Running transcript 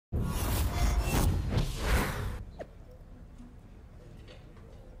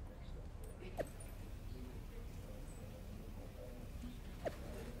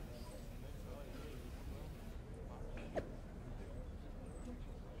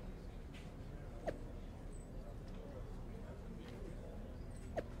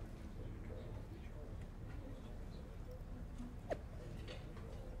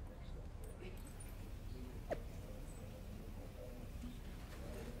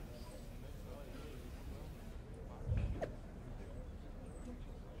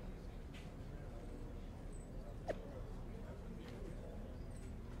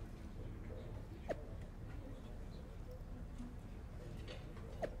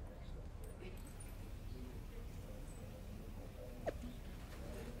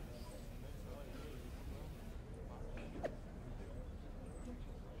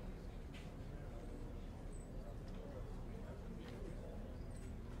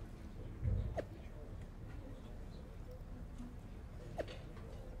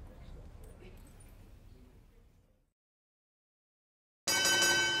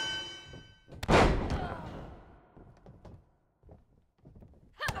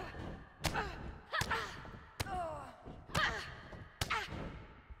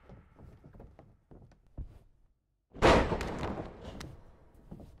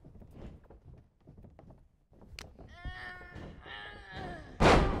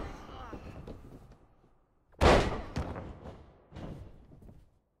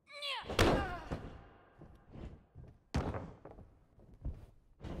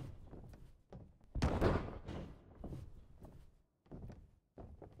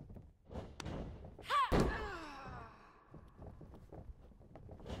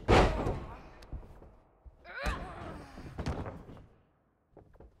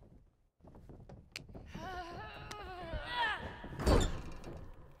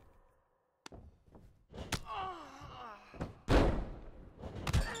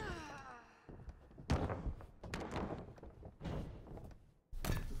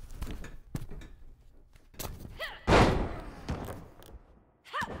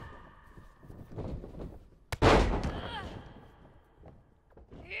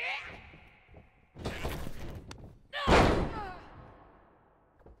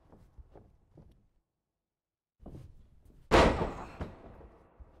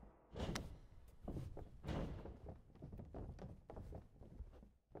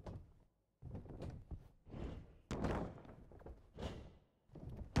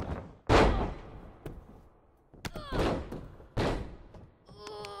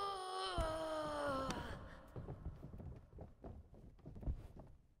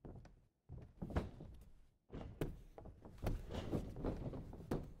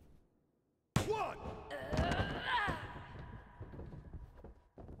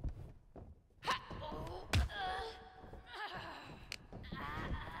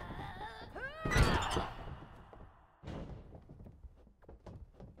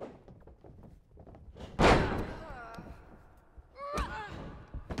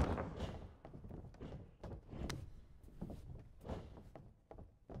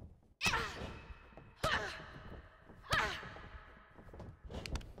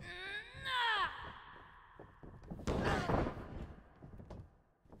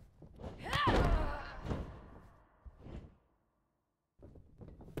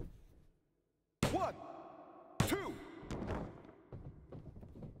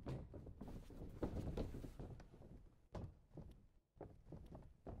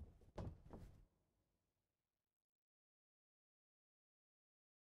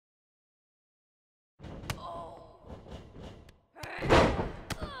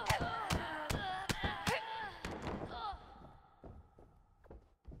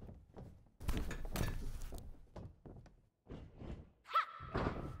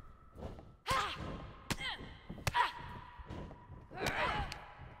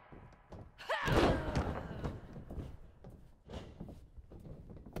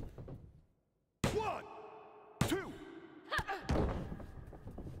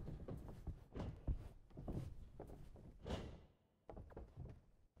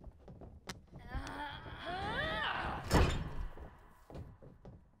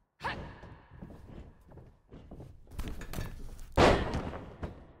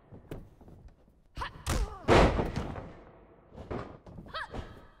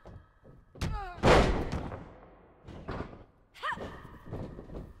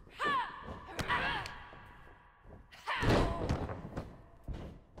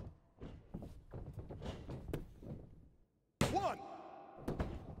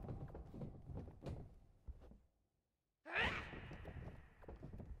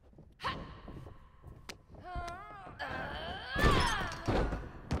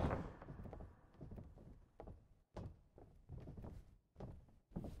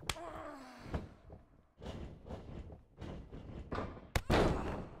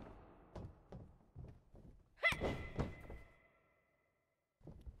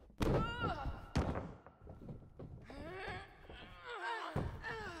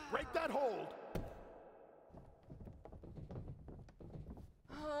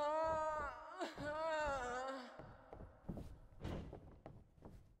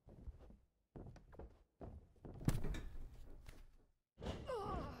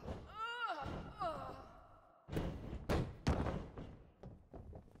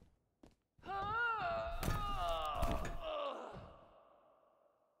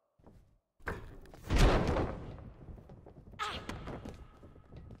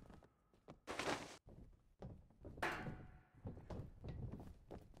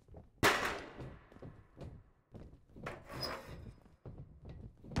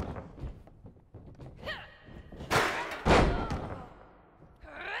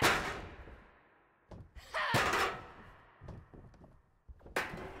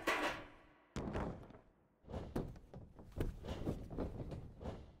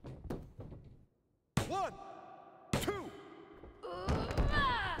1, 2.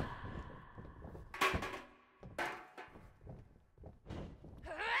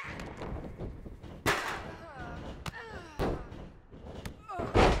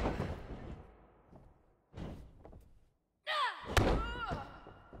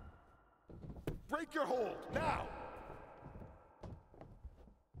 Break your hold, now!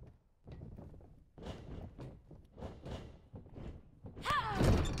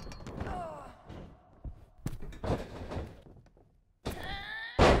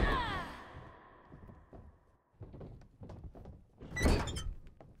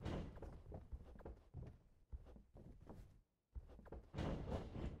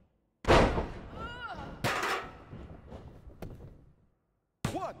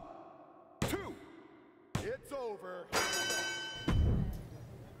 One, two, it's over.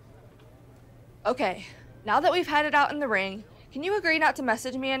 Okay, now that we've had it out in the ring, can you agree not to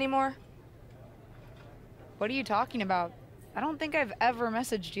message me anymore? What are you talking about? I don't think I've ever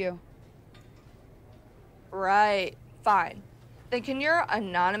messaged you. Right, fine. Then can your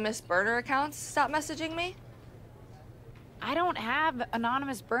anonymous burner accounts stop messaging me? I don't have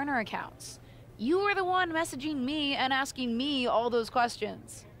anonymous burner accounts. You were the one messaging me and asking me all those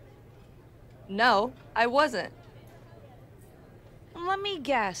questions. No, I wasn't. Let me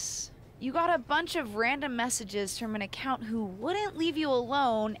guess. You got a bunch of random messages from an account who wouldn't leave you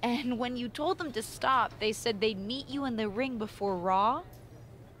alone, and when you told them to stop, they said they'd meet you in the ring before Raw?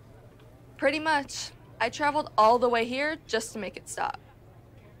 Pretty much. I traveled all the way here just to make it stop.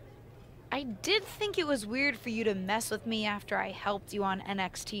 I did think it was weird for you to mess with me after I helped you on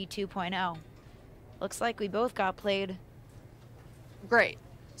NXT 2.0. Looks like we both got played. Great.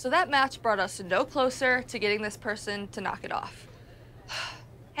 So that match brought us no closer to getting this person to knock it off.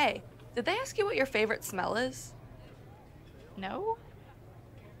 Hey, did they ask you what your favorite smell is? No?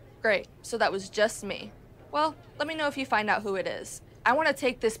 Great, so that was just me. Well, let me know if you find out who it is. I want to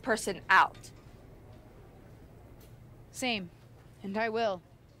take this person out. Same. And I will.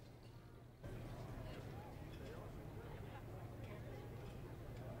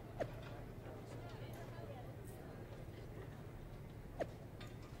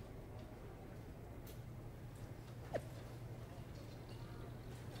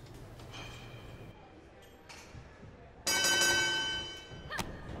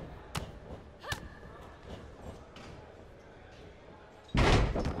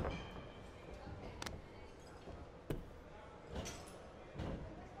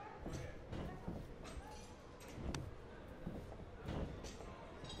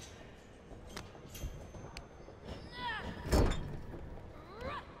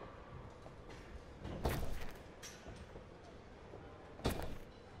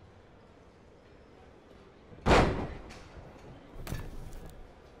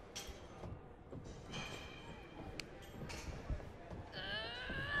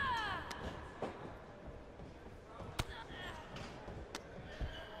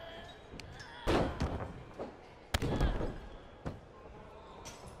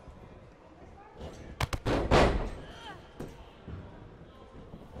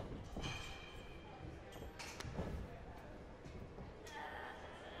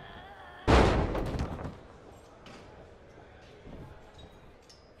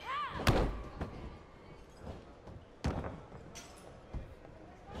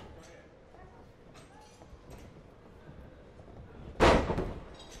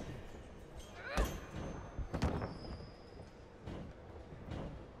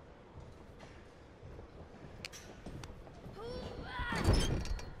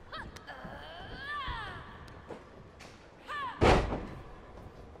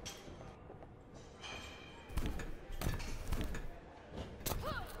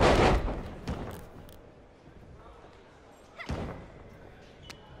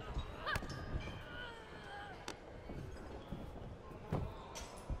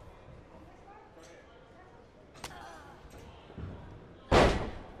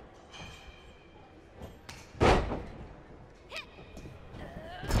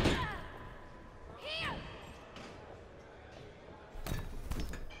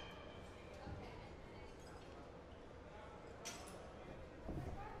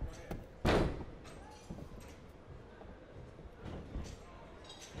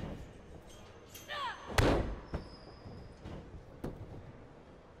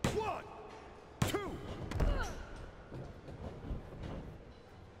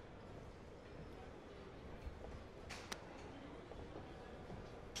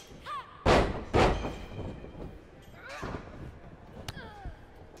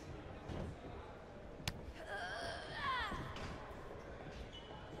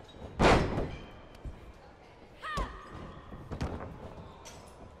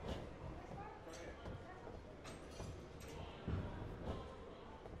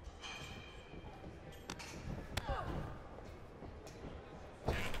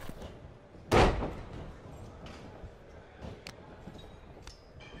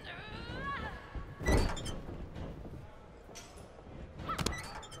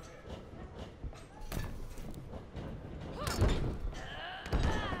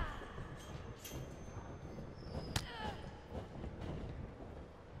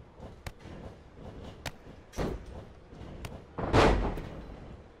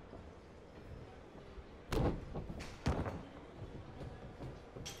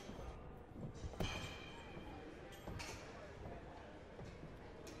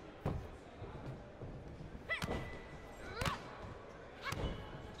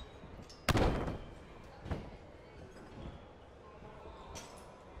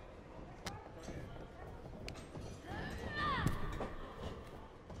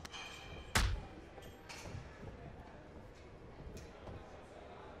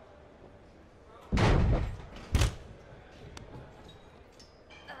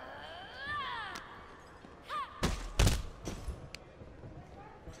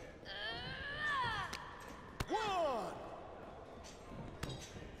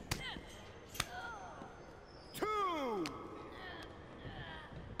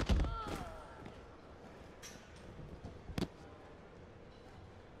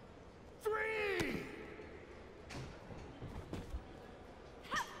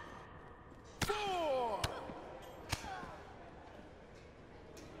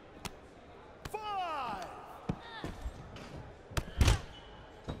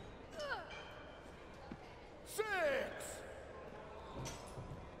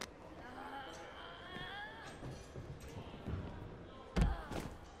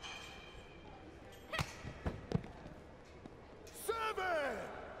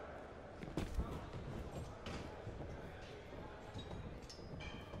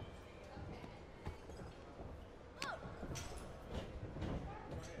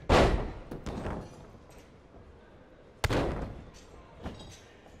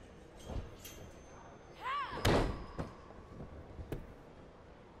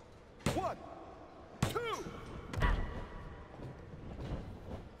 two.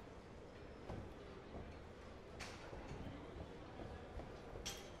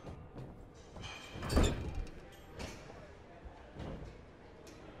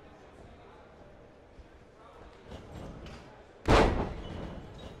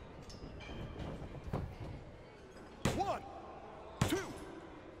 One, two.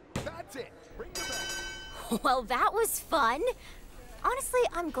 That's it. Bring them back. Well, that was fun. Honestly,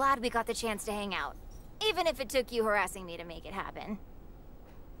 I'm glad we got the chance to hang out. Even if it took you harassing me to make it happen.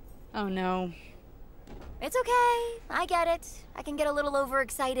 Oh no. It's okay. I get it. I can get a little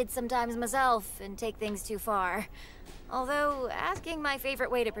overexcited sometimes myself and take things too far. Although, asking my favorite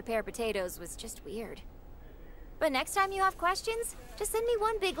way to prepare potatoes was just weird. But next time you have questions, just send me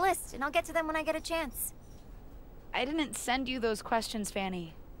one big list and I'll get to them when I get a chance. I didn't send you those questions,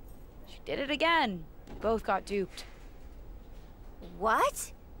 Fanny. She did it again. Both got duped.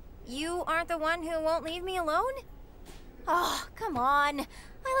 What? You aren't the one who won't leave me alone? Oh, come on.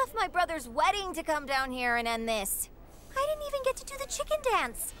 I left my brother's wedding to come down here and end this. I didn't even get to do the chicken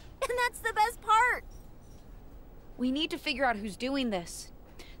dance. And that's the best part. We need to figure out who's doing this.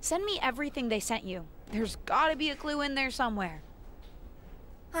 Send me everything they sent you. There's gotta be a clue in there somewhere.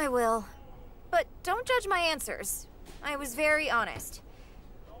 I will. But don't judge my answers. I was very honest.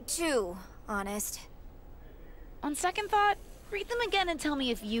 Too honest. On second thought, read them again and tell me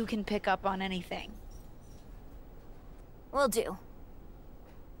if you can pick up on anything. Will do.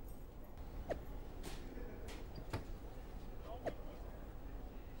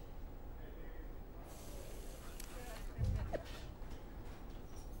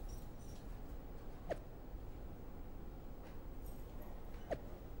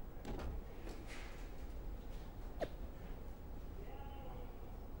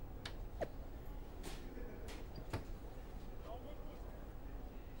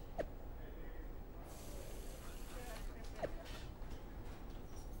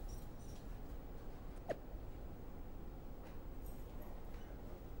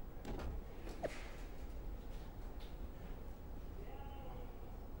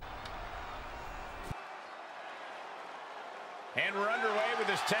 And we're underway with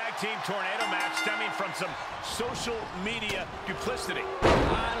this tag team tornado match stemming from some social media duplicity.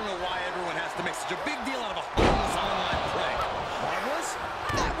 I don't know why everyone has to make such a big deal out of a harmless online prank. Harmless?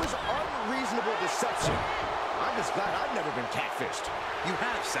 That was unreasonable deception. I'm just glad I've never been catfished. You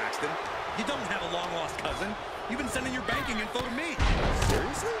have, Saxton. You don't have a long-lost cousin. You've been sending your banking info to me.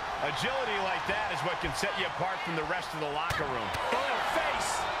 Seriously? Agility like that is what can set you apart from the rest of the locker room. Oh,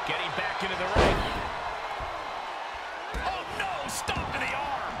 face! Getting back into the ring. Oh, no! Stop to the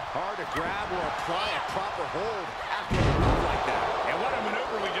arm! Hard to grab or apply a proper hold after a move like that. And what a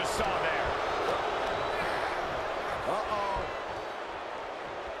maneuver we just saw there. Uh-oh.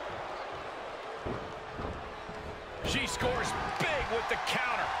 She scores big with the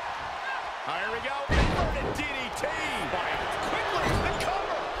counter. Here we go. Inverted DDT. Quickly, the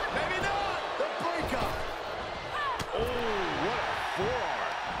cover. Maybe not. The breakup. Oh, what a forearm.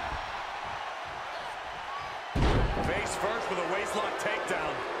 Face first with a waistlock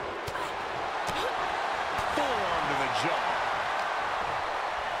takedown. Forearm to the jaw.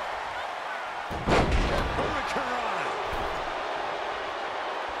 Hurricanrana.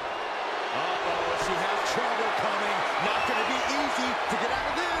 Uh-oh, she has trouble coming. Not going to be easy to get out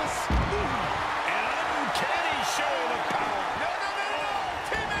of this. An uncanny show of power. No.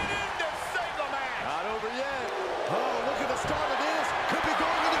 Teammate in to save the match. Not over yet. Oh, look at the start of this. Could be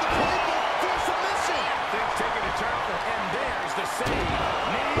going into the playbook for submission. Things taking a turn, and there's the save.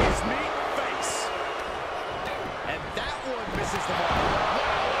 Knees meet face. And that one misses the mark.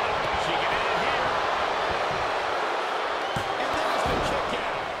 She can end it here. And there's the kick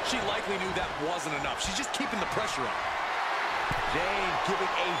out. She likely knew that wasn't enough. She's just keeping the pressure on. Jane giving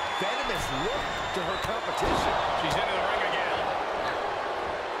a venomous look to her competition. She's into the ring again.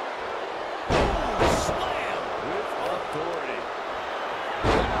 Slam with authority.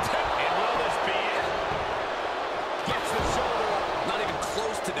 And will this be it? Gets the shoulder up. Not even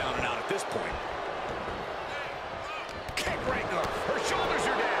close to down and out at this point. Kick right in her shoulders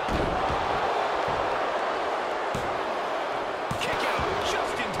are down. Kick out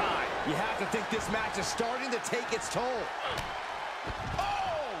just in time. You have to think this match is starting to take its toll. Oh!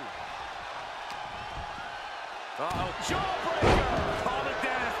 Uh-oh. Jawbreaker! Call it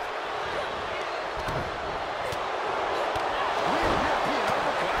death. Rear European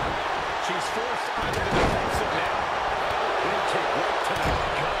uppercut. She's forced out of the defensive now. Big kick right to the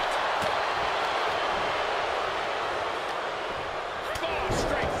gut. Oh,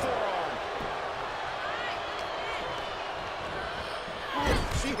 straight forearm.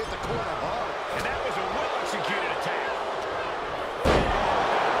 She hit the corner hard. And that was a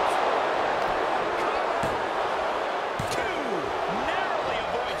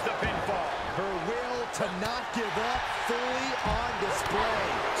not give up, fully on display.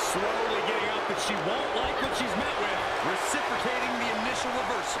 Slowly getting up, but she won't like what she's met with. Reciprocating the initial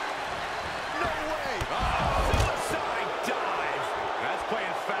reversal. No way! Suicide dive! That's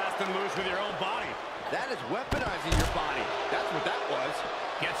playing fast and loose with your own body. That is weaponizing your body. That's what that was.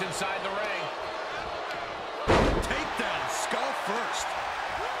 Gets inside the ring. Takedown, skull first.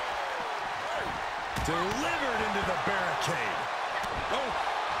 Delivered into the barricade. Oh.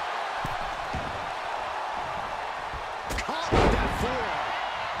 Caught with that forearm.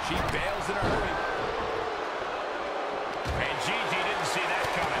 She bails in a hurry. And Gigi didn't see that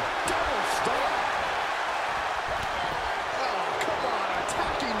coming. Double stomp. Oh, come on,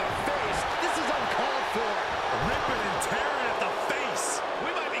 attacking the face. This is uncalled for. Ripping and tearing at the face.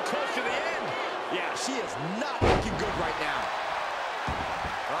 We might be close to the end. Yeah, she is not looking good right now.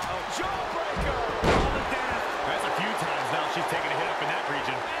 Uh-oh. Jawbreaker. All the death. That's a few times now she's taken a hit up in that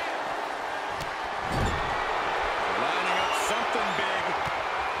region. Lining up something big.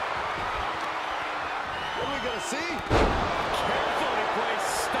 What are we going to see? Carefully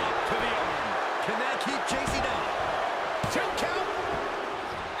placed stop to the arm. Can that keep JC down? 2 count.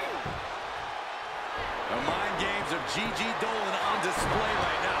 The mind games of Gigi Dolan on display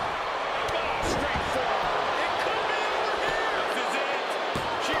right now. Oh, straight forward. It could be over here. This is it.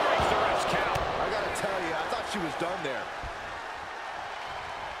 She breaks the ref's count. I got to tell you, I thought she was done there.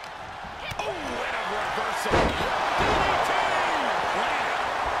 Oh, and a reversal. DDT.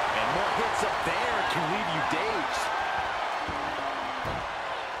 And more hits up there can leave you dazed.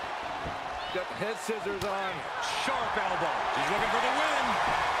 Got the head scissors on. Sharp elbow. She's looking for the win.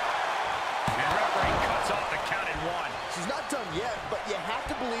 And referee cuts off the count in 1. She's not done yet, but you have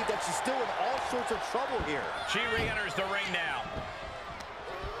to believe that she's still in all sorts of trouble here. She re-enters the ring now.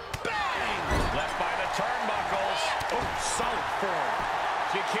 Bang! Left by the turnbuckles. Oh, solid form.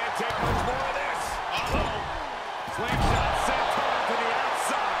 She can't take much more of this. Uh-oh. Slingshot senton to the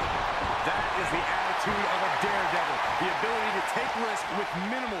outside. That is the attitude of a daredevil. The ability to take risk with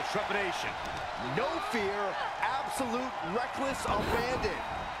minimal trepidation. No fear, absolute reckless abandon.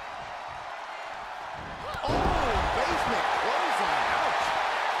 Oh, basement closing. Ouch.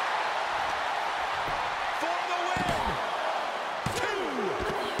 For the win.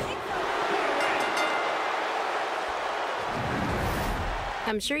 2.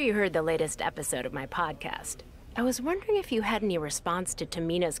 I'm sure you heard the latest episode of my podcast. I was wondering if you had any response to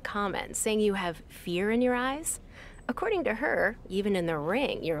Tamina's comment saying you have fear in your eyes. According to her, even in the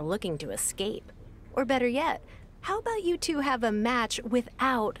ring, you're looking to escape. Or better yet, how about you two have a match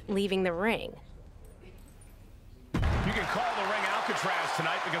without leaving the ring? You can call the ring Alcatraz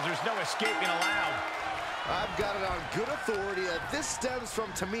tonight because there's no escaping allowed. I've got it on good authority that this stems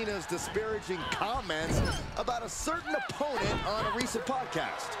from Tamina's disparaging comments about a certain opponent on a recent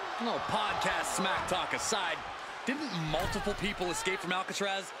podcast. No podcast smack talk aside, didn't multiple people escape from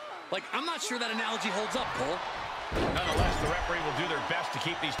Alcatraz? Like, I'm not sure that analogy holds up, Cole. Nonetheless, the referee will do their best to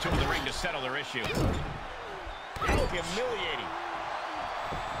keep these two in the ring to settle their issue. How humiliating.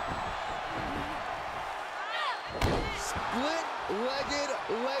 Split-legged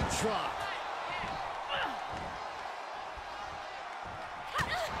leg drop.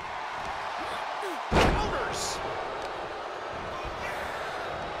 Counters.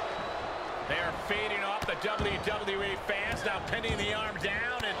 They are fading off the WWE fans, now pinning the arm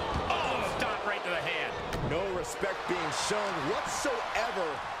down, and oh, stop right to the hand. No respect being shown whatsoever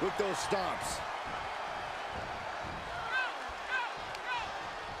with those stomps.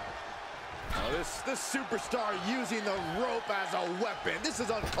 Oh, this superstar using the rope as a weapon. This is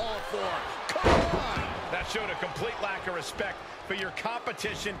uncalled for. Come on! That showed a complete lack of respect for your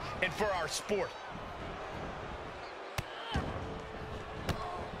competition and for our sport.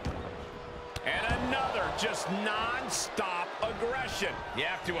 And another just non-stop aggression. You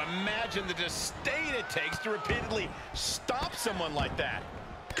have to imagine the disdain it takes to repeatedly stop someone like that.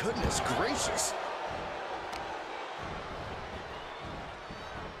 Goodness gracious.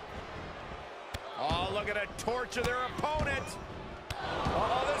 Oh, look at a torture their opponent.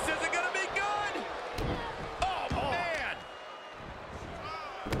 Oh, this isn't going to be good. Oh, man.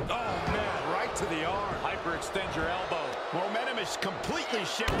 Oh, man, right to the arm. Hyperextend your elbow. Momentum is completely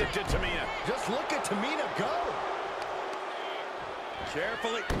shifted to Tamina. Just look at Tamina go.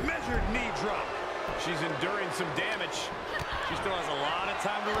 Carefully measured knee drop. She's enduring some damage. She still has a lot of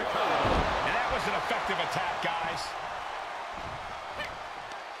time to recover. And that was an effective attack, guys.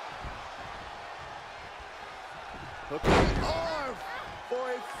 Look at the arm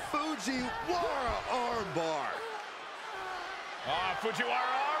for a Fujiwara armbar.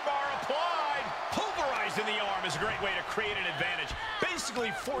 Fujiwara armbar applied. Pulverized Poising the arm is a great way to create an advantage.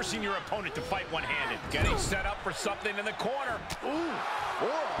 Basically forcing your opponent to fight one-handed. Getting set up for something in the corner. Ooh,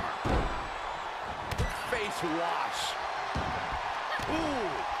 forearm. Face wash.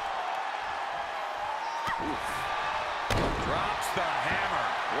 Ooh. Oof. Drops the hammer.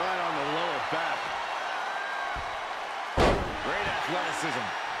 Right on the lower back. Great athleticism.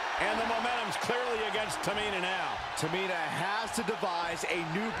 And the momentum's clearly against Tamina now. Tamina has to devise a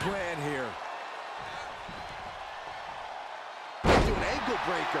new plan here. Do an ankle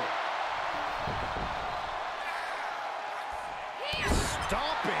breaker.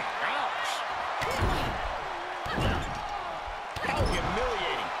 Stomping. Ouch. How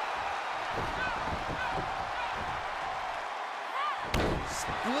humiliating.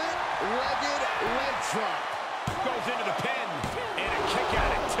 Split-legged leg drop. Goes into the pin. And a kick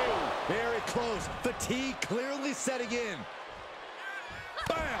out at 2. Very close. Fatigue clearly setting in.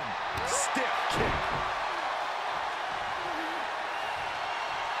 Bam! Stiff kick.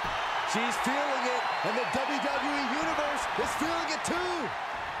 She's feeling it, and the WWE Universe is feeling it too.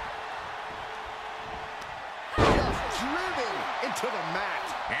 Just driven into the mat.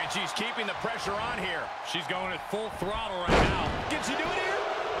 And she's keeping the pressure on here. She's going at full throttle right now. Can she do it here?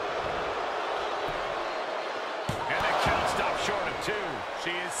 And the count stops short of 2.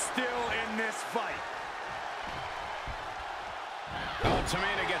 She is still in this fight. Oh,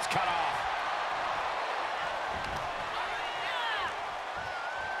 Tamina gets cut off.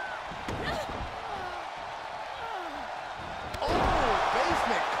 Oh,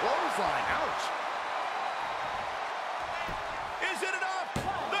 basement clothesline. Ouch. Is it enough?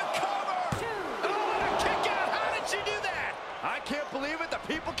 The cover! Oh, and a kick out! How did she do that? I can't believe it. The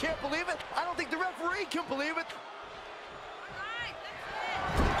people can't believe it. I don't think the referee can believe it.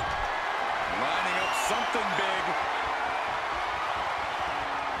 Lining up something big.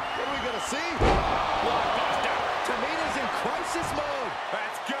 What are we going to see? Blockbuster. Tamina's in crisis mode.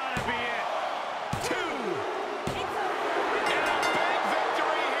 That's gotta be it. 2. And a big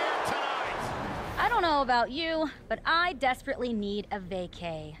victory here tonight. I don't know about you, but I desperately need a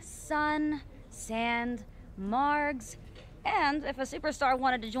vacay. Sun, sand, margs, and if a superstar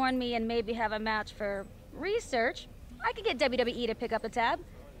wanted to join me and maybe have a match for research, I could get WWE to pick up the tab.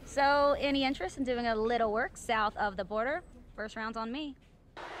 So, any interest in doing a little work south of the border? First round's on me.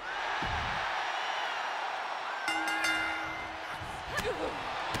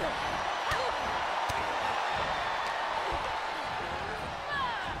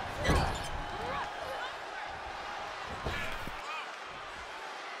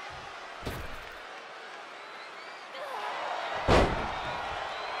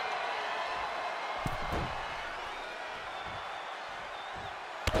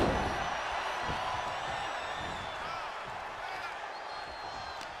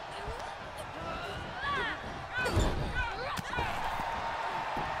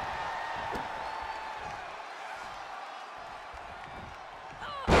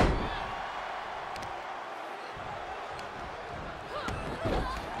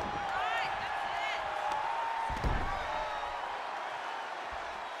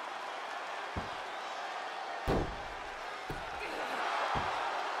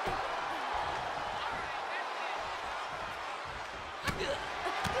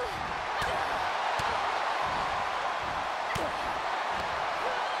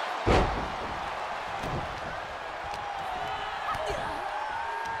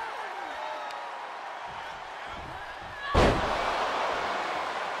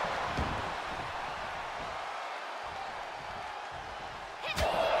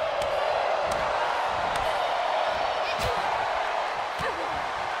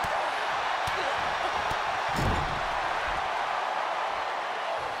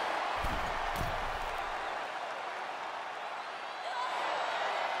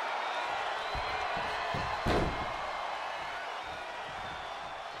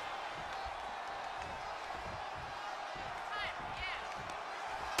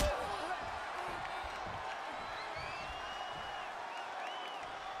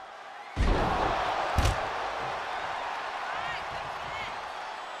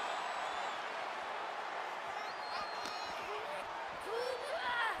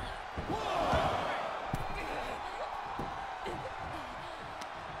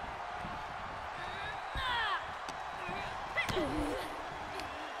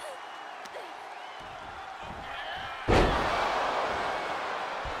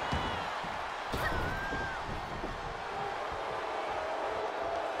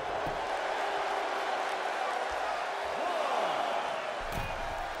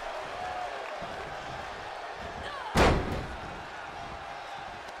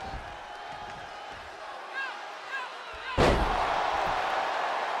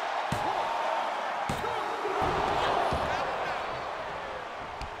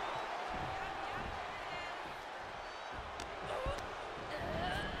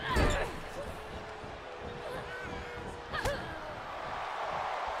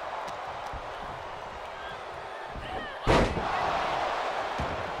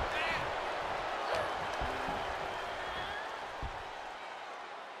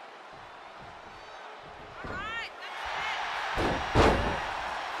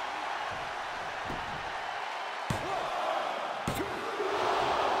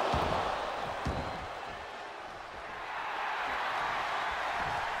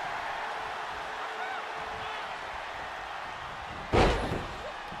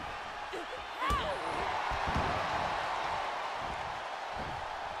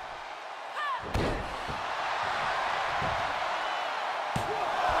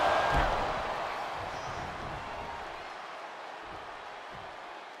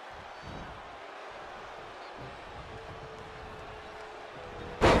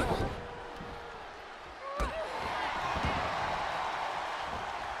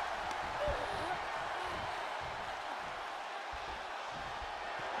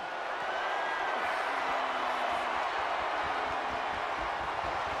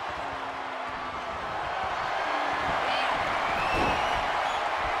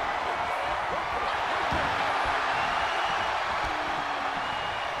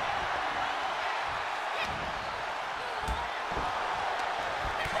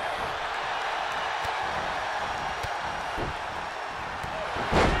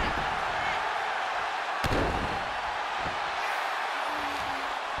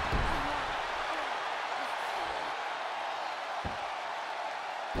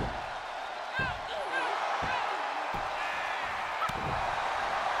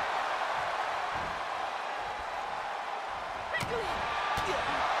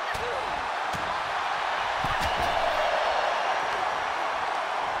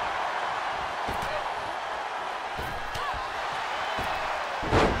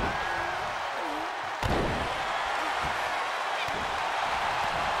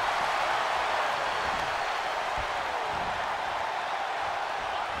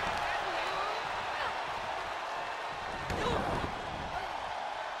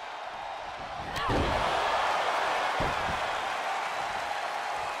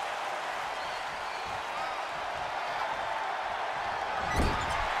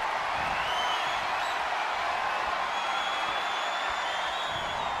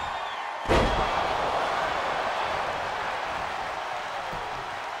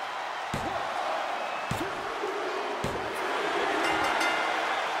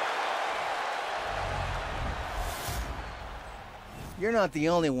 You're not the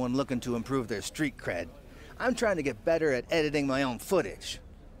only one looking to improve their street cred. I'm trying to get better at editing my own footage.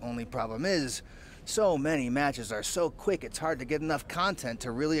 Only problem is, so many matches are so quick it's hard to get enough content to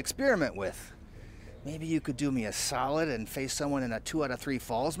really experiment with. Maybe you could do me a solid and face someone in a 2 out of 3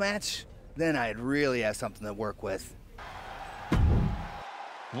 falls match? Then I'd really have something to work with.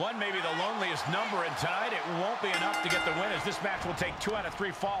 One may be the loneliest number, and tonight it won't be enough to get the win, as this match will take 2 out of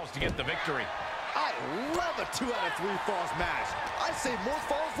 3 falls to get the victory. I love a 2 out of 3 falls match. I say more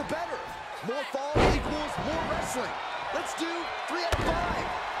falls the better. More falls equals more wrestling. Let's do 3 out of 5,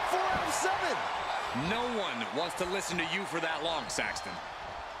 4 out of 7. No one wants to listen to you for that long, Saxton.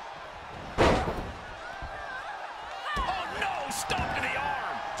 Oh no, stop to the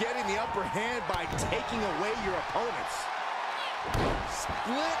arm. Getting the upper hand by taking away your opponents.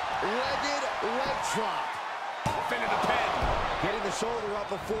 Split-legged leg drop. Off into the pin. Getting the shoulder up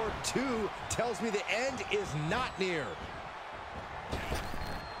before 2 tells me the end is not near.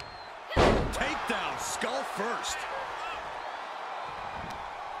 Takedown, skull first.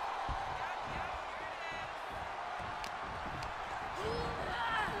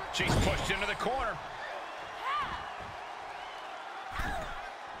 She's pushed into the corner.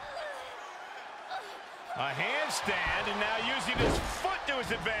 A handstand, and now using his foot to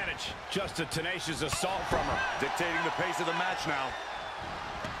his advantage. Just a tenacious assault from her. Dictating the pace of the match now.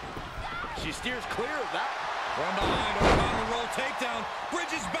 She steers clear of that. From behind, a counter roll takedown.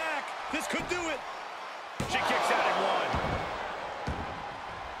 Bridges back. This could do it. She kicks out at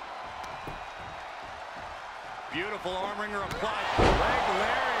 1. Beautiful arm wringer applied. Leg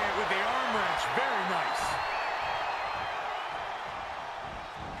lariat with the arm wrench. Very nice.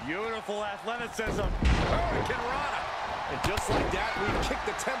 Beautiful athleticism. Hurricane Rana. And just like that, we kick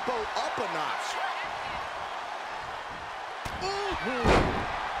the tempo up a notch.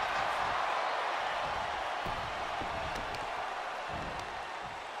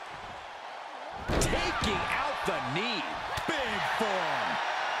 Taking out the knee. Big form.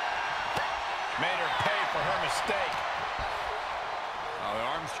 Made her pay for her mistake. Oh, the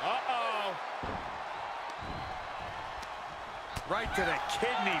arms. Uh-oh. Right to the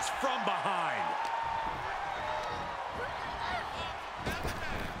kidneys from behind.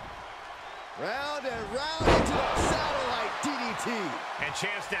 Round and round into the satellite DDT. And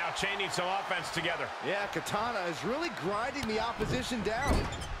Chance now chaining some offense together. Yeah, Katana is really grinding the opposition down.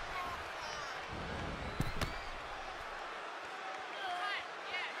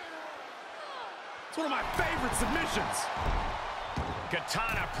 It's one of my favorite submissions.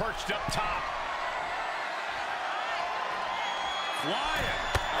 Katana perched up top. Flying.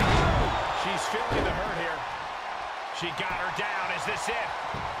 She's feeling the hurt here. She got her down. Is this it?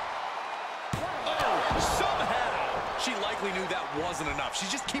 Oh, somehow. She likely knew that wasn't enough.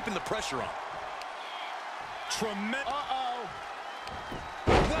 She's just keeping the pressure on. Tremendous. Uh-oh.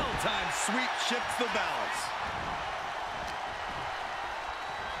 Well-timed sweep shifts the balance.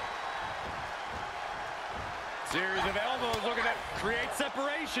 Series of elbows looking to create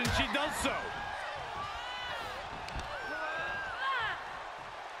separation. She does so.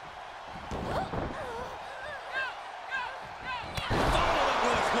 Followed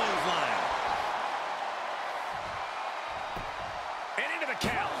with a clothesline. And into the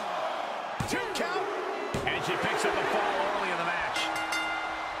count. 2 count. And she picks up a fall early in the match.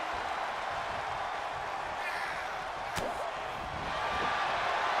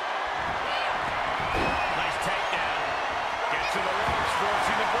 Nice takedown. Gets to the ropes,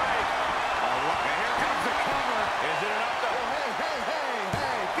 forcing the break. And here comes the cover. Is it enough to... Oh,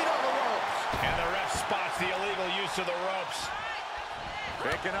 hey, feet on the ropes. And the ref spots the illegal use of the ropes.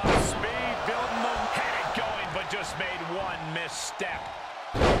 Picking up speed, building the... Had it going, but just made one misstep.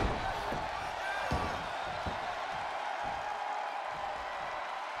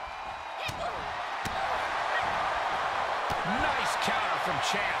 Nice counter from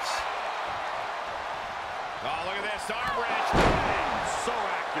Chance. Oh, look at this arm wrench. So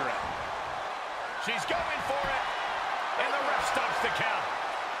accurate. She's going for it. And the ref stops the count.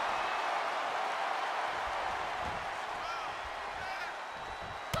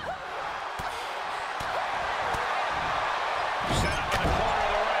 Set up in the corner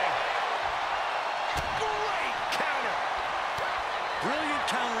of the ring. Great counter. Brilliant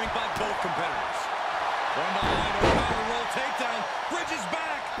countering by both competitors. From behind, a counter roll takedown. Bridges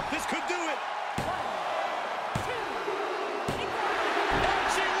back. This could do it.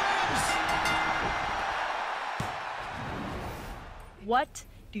 And she wins. What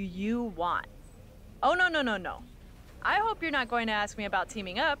do you want? Oh, no, no, no, no. I hope you're not going to ask me about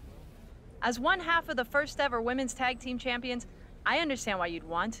teaming up. As one half of the first ever women's tag team champions, I understand why you'd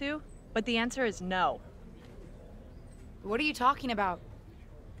want to, but the answer is no. What are you talking about?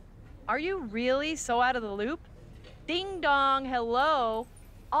 Are you really so out of the loop? Ding dong, hello.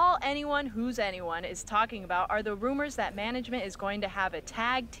 All anyone who's anyone is talking about are the rumors that management is going to have a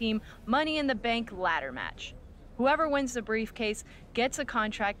tag team Money in the Bank ladder match. Whoever wins the briefcase gets a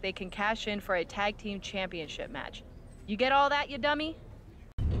contract they can cash in for a tag team championship match. You get all that, you dummy?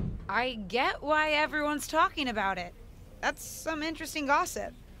 I get why everyone's talking about it. That's some interesting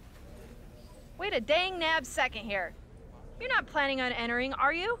gossip. Wait a dang nab second here. You're not planning on entering,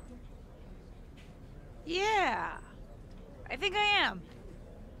 are you? Yeah, I think I am.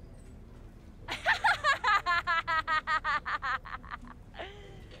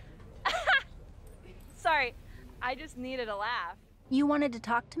 Sorry, I just needed a laugh. You wanted to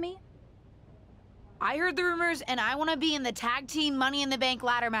talk to me? I heard the rumors and I want to be in the tag team Money in the Bank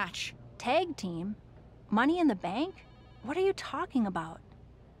ladder match. Tag team? Money in the Bank? What are you talking about?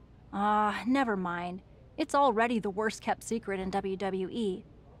 Never mind. It's already the worst kept secret in WWE.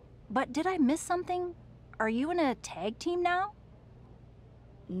 But did I miss something? Are you in a tag team now?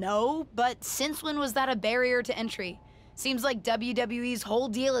 No, but since when was that a barrier to entry? Seems like WWE's whole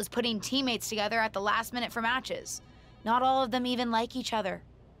deal is putting teammates together at the last minute for matches. Not all of them even like each other.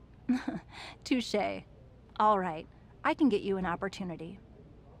 Touché. All right, I can get you an opportunity.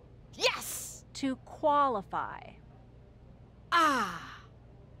 Yes! To qualify. Ah!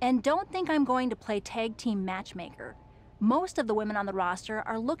 And don't think I'm going to play tag team matchmaker. Most of the women on the roster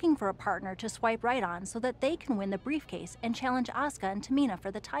are looking for a partner to swipe right on so that they can win the briefcase and challenge Asuka and Tamina for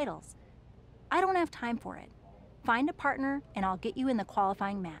the titles. I don't have time for it. Find a partner and I'll get you in the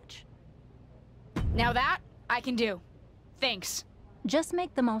qualifying match. Now that, I can do. Thanks. Just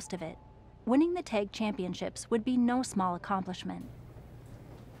make the most of it. Winning the tag championships would be no small accomplishment.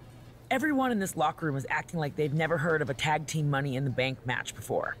 Everyone in this locker room is acting like they've never heard of a tag team Money in the Bank match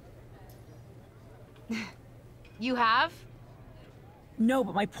before. You have? No,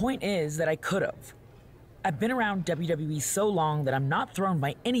 but my point is that I could have. I've been around WWE so long that I'm not thrown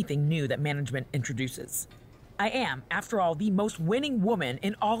by anything new that management introduces. I am, after all, the most winning woman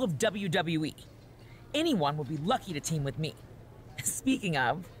in all of WWE. Anyone would be lucky to team with me. Speaking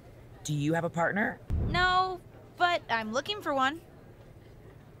of, do you have a partner? No, but I'm looking for one.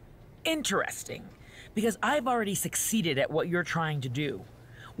 Interesting, because I've already succeeded at what you're trying to do,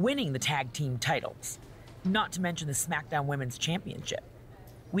 winning the tag team titles, not to mention the SmackDown Women's Championship.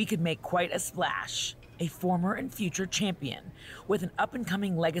 We could make quite a splash, a former and future champion with an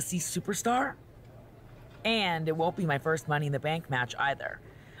up-and-coming legacy superstar. And it won't be my first Money in the Bank match either.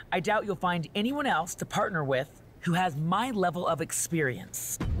 I doubt you'll find anyone else to partner with who has my level of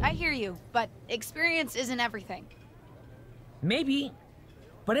experience. I hear you, but experience isn't everything. Maybe,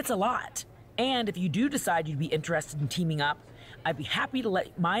 but it's a lot. And if you do decide you'd be interested in teaming up, I'd be happy to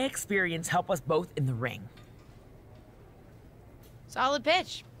let my experience help us both in the ring. Solid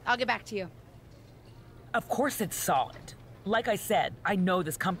pitch. I'll get back to you. Of course it's solid. Like I said, I know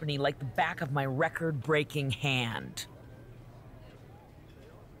this company like the back of my record-breaking hand.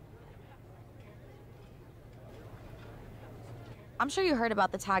 I'm sure you heard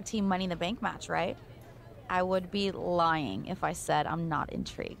about the tag team Money in the Bank match, right? I would be lying if I said I'm not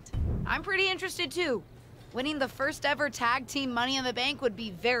intrigued. I'm pretty interested too. Winning the first ever tag team Money in the Bank would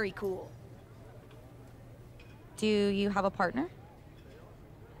be very cool. Do you have a partner?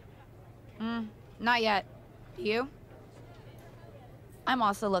 Not yet. Do you? I'm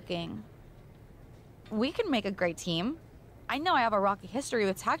also looking. We can make a great team. I know I have a rocky history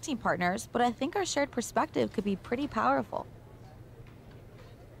with tag team partners, but I think our shared perspective could be pretty powerful.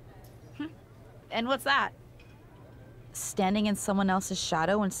 And what's that? Standing in someone else's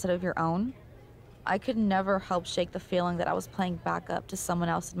shadow instead of your own? I could never help shake the feeling that I was playing backup to someone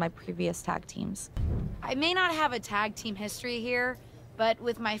else in my previous tag teams. I may not have a tag team history here, but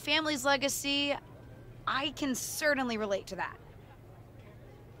with my family's legacy, I can certainly relate to that.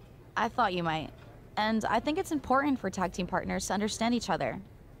 I thought you might. And I think it's important for tag team partners to understand each other.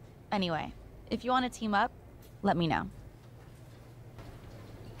 Anyway, if you want to team up, let me know.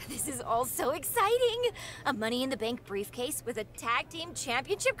 This is all so exciting! A Money in the Bank briefcase with a tag team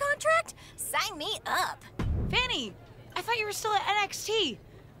championship contract? Sign me up! Fanny! I thought you were still at NXT.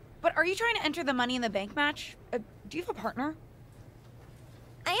 But are you trying to enter the Money in the Bank match? Do you have a partner?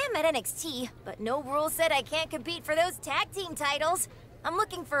 I am at NXT, but no rule said I can't compete for those tag team titles. I'm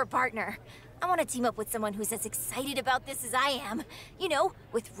looking for a partner. I want to team up with someone who's as excited about this as I am. You know,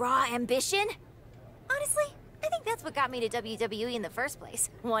 with raw ambition. Honestly, I think that's what got me to WWE in the first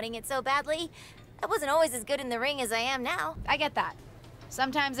place. Wanting it so badly. I wasn't always as good in the ring as I am now. I get that.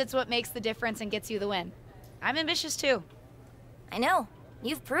 Sometimes it's what makes the difference and gets you the win. I'm ambitious too. I know.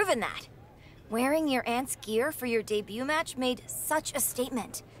 You've proven that. Wearing your aunt's gear for your debut match made such a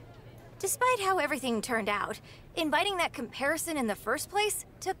statement. Despite how everything turned out, inviting that comparison in the first place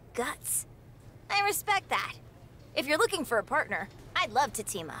took guts. I respect that. If you're looking for a partner, I'd love to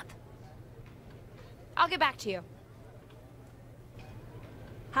team up. I'll get back to you.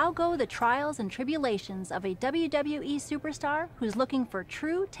 How go the trials and tribulations of a WWE superstar who's looking for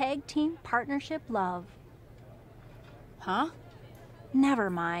true tag team partnership love? Huh? Never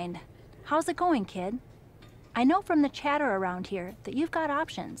mind. How's it going, kid? I know from the chatter around here that you've got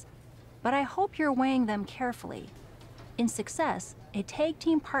options, but I hope you're weighing them carefully. In success, a tag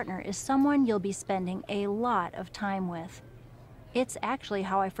team partner is someone you'll be spending a lot of time with. It's actually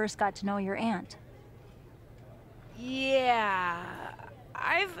how I first got to know your aunt. Yeah,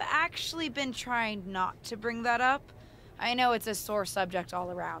 I've actually been trying not to bring that up. I know it's a sore subject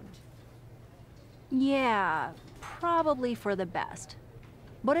all around. Yeah, probably for the best.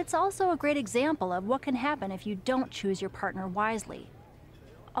 But it's also a great example of what can happen if you don't choose your partner wisely.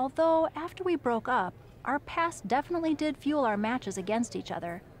 Although, after we broke up, our past definitely did fuel our matches against each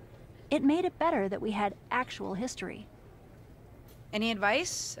other. It made it better that we had actual history. Any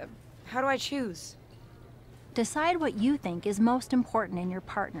advice? How do I choose? Decide what you think is most important in your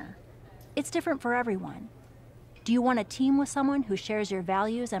partner. It's different for everyone. Do you want a team with someone who shares your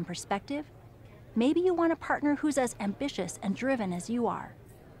values and perspective? Maybe you want a partner who's as ambitious and driven as you are.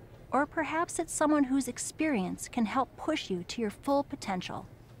 Or perhaps it's someone whose experience can help push you to your full potential.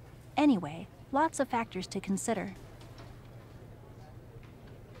 Anyway, lots of factors to consider.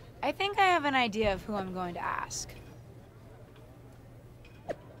 I think I have an idea of who I'm going to ask.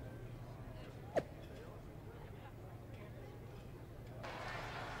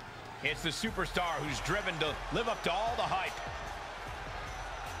 It's the superstar who's driven to live up to all the hype.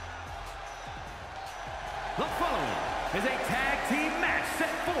 The following is a tag team match set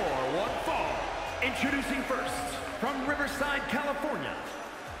for one fall. Introducing first, from Riverside, California,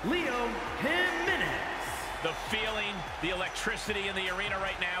 Leo Jimenez. The feeling, the electricity in the arena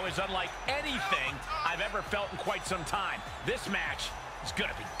right now is unlike anything I've ever felt in quite some time. This match is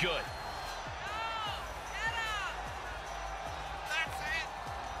gonna be good.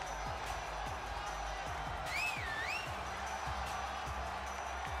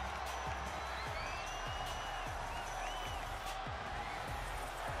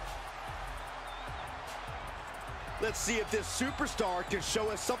 Let's see if this superstar can show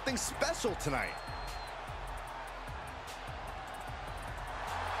us something special tonight.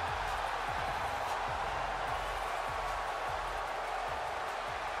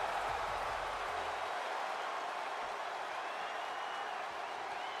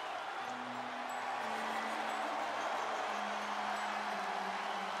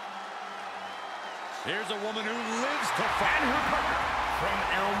 Here's a woman who lives to fight. And her partner, from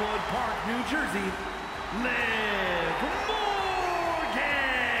Elmwood Park, New Jersey, Liv Morgan!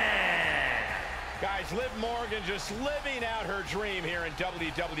 Guys, Liv Morgan just living out her dream here in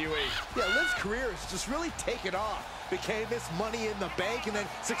WWE. Yeah, Liv's career has just really taken off. Became Miss Money in the Bank and then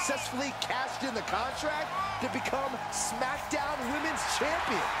successfully cashed in the contract to become SmackDown Women's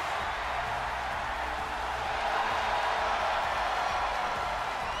Champion.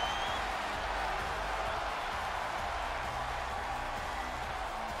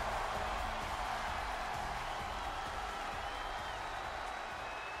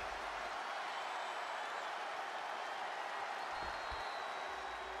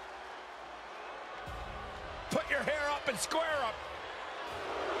 Put your hair up and square up.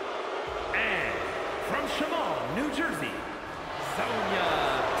 And from Chemung, New Jersey,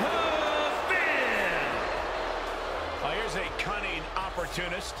 Sonya Deville. Here's a cunning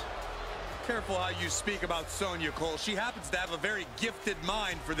opportunist. Careful how you speak about Sonya, Cole. She happens to have a very gifted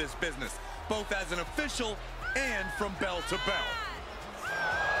mind for this business, both as an official and from bell to bell.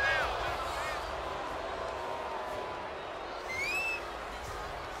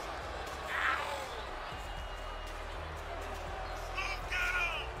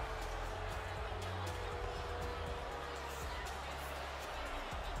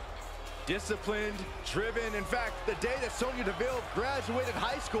 Disciplined, driven. In fact, the day that Sonya Deville graduated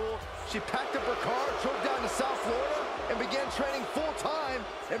high school, she packed up her car, drove down to South Florida, and began training full-time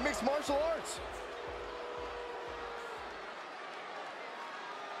in mixed martial arts.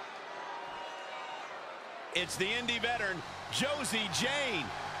 It's the indie veteran, Josie Jane.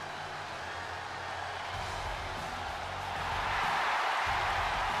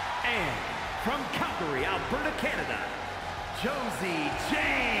 And from Calgary, Alberta, Canada, Josie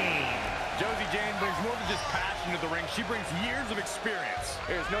Jane. Josie Jane brings more than just passion to the ring. She brings years of experience.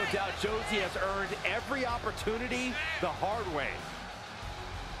 There's no doubt Josie has earned every opportunity the hard way.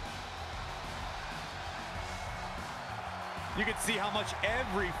 You can see how much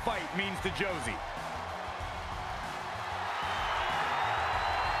every fight means to Josie.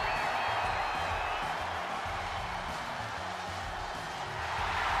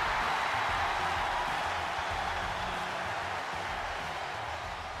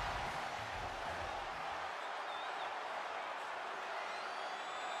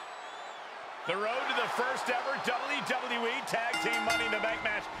 The road to the first ever WWE Tag Team Money in the Bank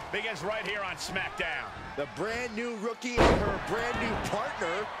match begins right here on SmackDown. The brand new rookie and her brand new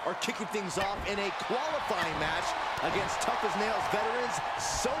partner are kicking things off in a qualifying match against tough as nails veterans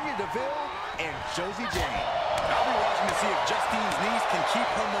Sonya Deville and Josie Jane. I'll be watching to see if Justine's knees can keep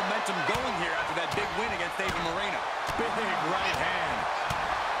her momentum going here after that big win against Ava Moreno. Big right hand.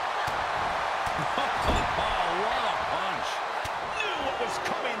 What a punch. Knew what was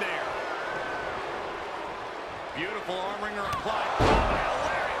coming there. Beautiful arm wringer applied. Oh,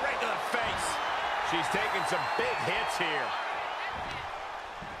 Larry right to the face. She's taking some big hits here.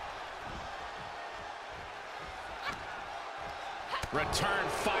 Return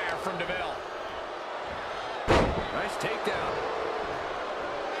fire from Deville. Nice takedown.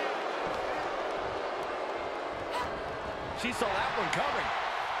 She saw that one coming.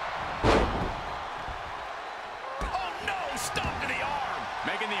 Oh no, stop to the arm.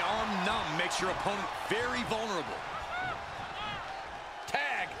 Making the arm numb makes your opponent very vulnerable.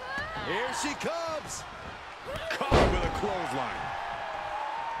 Tag. Here she comes. Caught with a clothesline.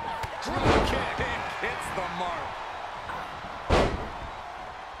 Drop kick. Hits the mark.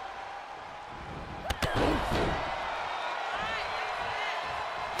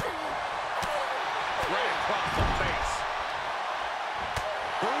 Right across the face.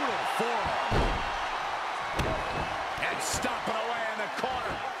 Brutal forearm. And stomping away in the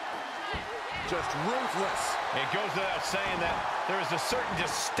corner. Just ruthless. It goes without saying that there is a certain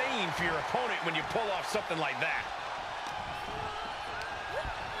disdain for your opponent when you pull off something like that.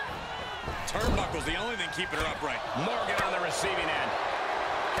 Turnbuckle's the only thing keeping her upright. Morgan on the receiving end.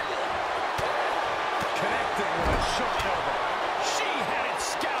 Connecting with a short elbow. She had it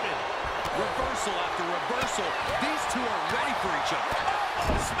scouted. Reversal after reversal. These two are ready for each other.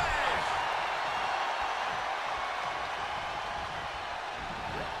 Oh, smash!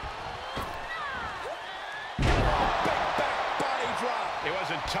 It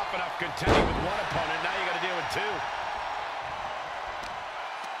wasn't tough enough contending with one opponent. Now you got to deal with two.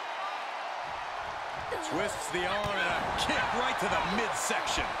 Twists the arm and a kick right to the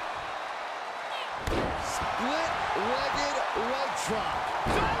midsection. Split-legged leg drop.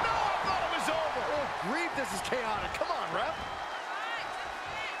 Oh, no, I thought it was over. Oh, grief, this is chaotic. Come on, ref.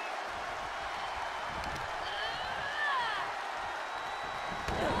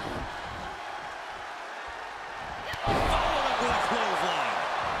 Followed up with a clothesline.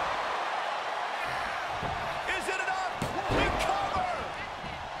 Is it enough? Recover!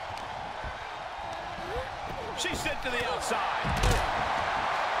 She's sent to the outside.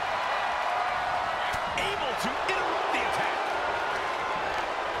 Able to interrupt the attack.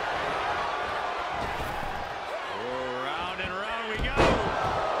 Oh, round and round we go.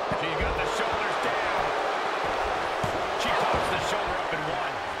 She's got the shoulders down. She pops the shoulder up in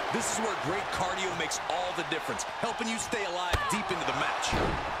one. This is where great cardio makes all the difference, helping you stay alive deep into the match.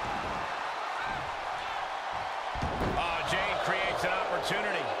 Oh, Jane creates an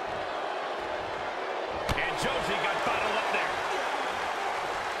opportunity. And Josie got bottled up there.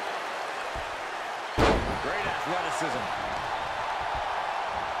 Great athleticism.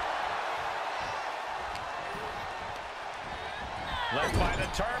 Led by the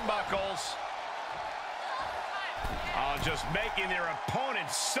turnbuckles. Oh, just making their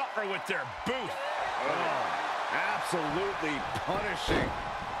opponents suffer with their boot. Oh, absolutely punishing.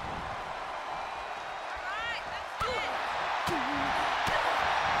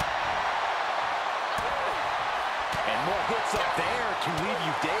 And more hits up there can leave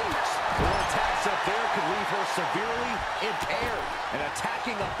you dazed. More attacks up there could leave her severely impaired. And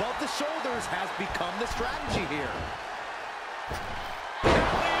attacking above the shoulders has become the strategy here.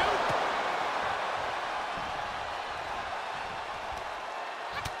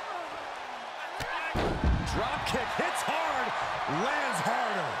 Drop kick hits hard, lands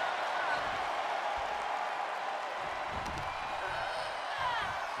harder.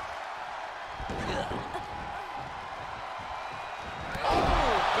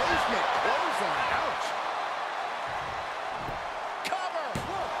 Oh, basement clothesline. Ouch. Cover.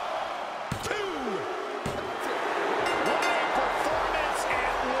 2. What a performance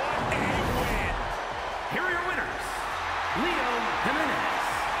and what a win. Here are your winners, Leo Jimenez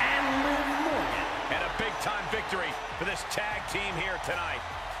and Liv Morgan. And a big-time victory for this tag team here tonight.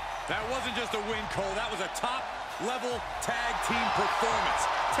 That wasn't just a win, Cole. That was a top level tag team performance.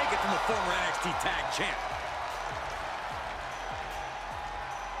 Take it from a former NXT tag champ.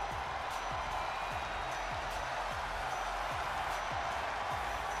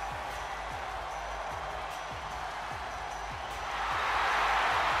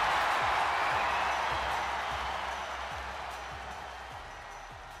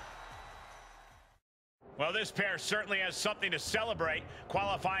 Well, this pair certainly has something to celebrate,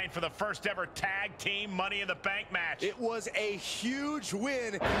 qualifying for the first ever tag team Money in the Bank match. It was a huge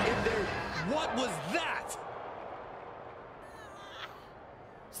win in their... What was that?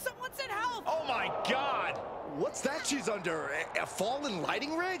 Someone said help! Oh my God! What's that she's under? A fallen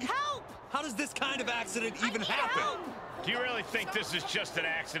lighting rig? Help! How does this kind of accident even happen? Help! Do you really think this is just an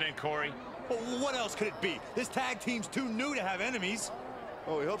accident, Corey? Well, what else could it be? This tag team's too new to have enemies.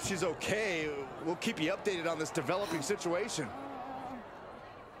 Oh, we hope she's okay. We'll keep you updated on this developing situation.